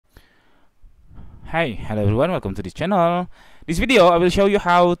Hi, hello everyone, welcome to this channel. This video I will show you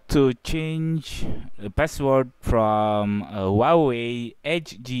how to change the password from a Huawei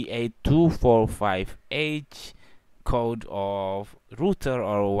HG8245H code of router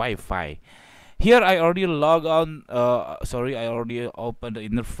or Wi-Fi. Here I already log on, I already opened the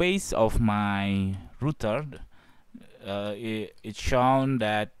interface of my router. It's shown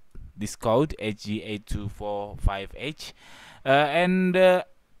that this code HG8245H and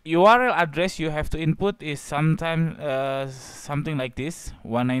URL address you have to input is something like this: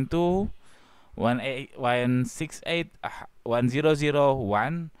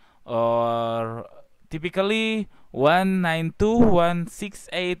 192.168.1.0.0.1 or typically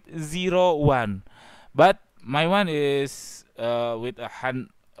 192.168.0.1, but my one is with 100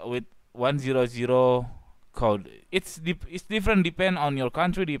 code. It's different, depend on your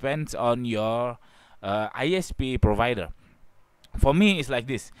country, depends on your ISP provider. For me it's like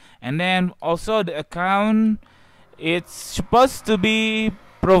this. And then also the account, it's supposed to be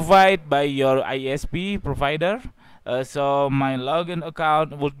provided by your ISP provider, so my login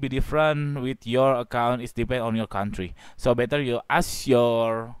account would be different with your account. It's depend on your country, so better you ask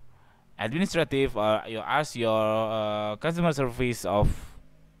your administrative or you ask your customer service of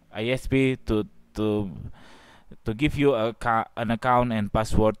ISP to give you an account and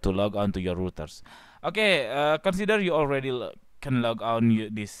password to log on to your routers. Okay, consider you already can log on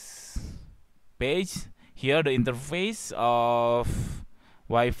this page. Here the interface of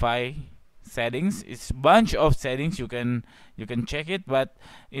Wi-Fi settings. It's bunch of settings, you can check it, but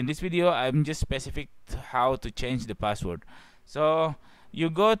in this video I'm just specific how to change the password. So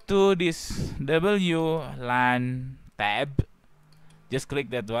you go to this WLAN tab, just click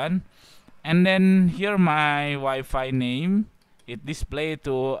that one, and then here my Wi-Fi name, it display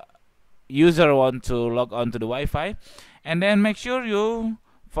to user want to log on to the Wi-Fi, and then make sure you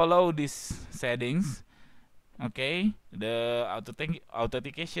follow these settings. Okay, the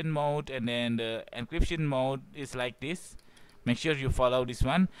authentication mode and then the encryption mode is like this. Make sure you follow this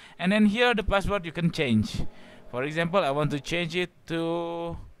one, and then here the password you can change. For example, I want to change it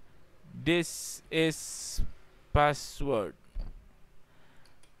to this is password.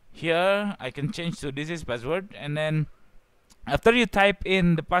 Here I can change to this is password, and then after you type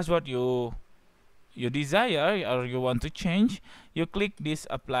in the password you desire or you want to change, you click this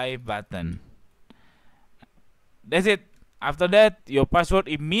apply button. That's it. After that, your password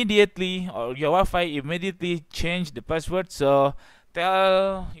immediately, or your Wi-Fi immediately change the password. So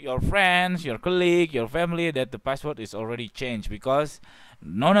tell your friends, your colleague, your family that the password is already changed, because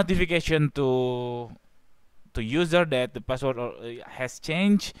no notification to user that the password has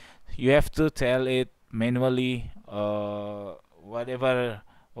changed. You have to tell it manually, whatever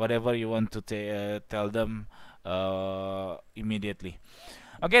you want to tell them immediately.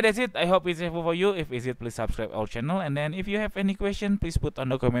 Okay, that's it. I hope it's helpful for you. If it's it, please subscribe our channel, and then if you have any question, please put on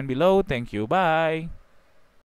the comment below. Thank you. Bye.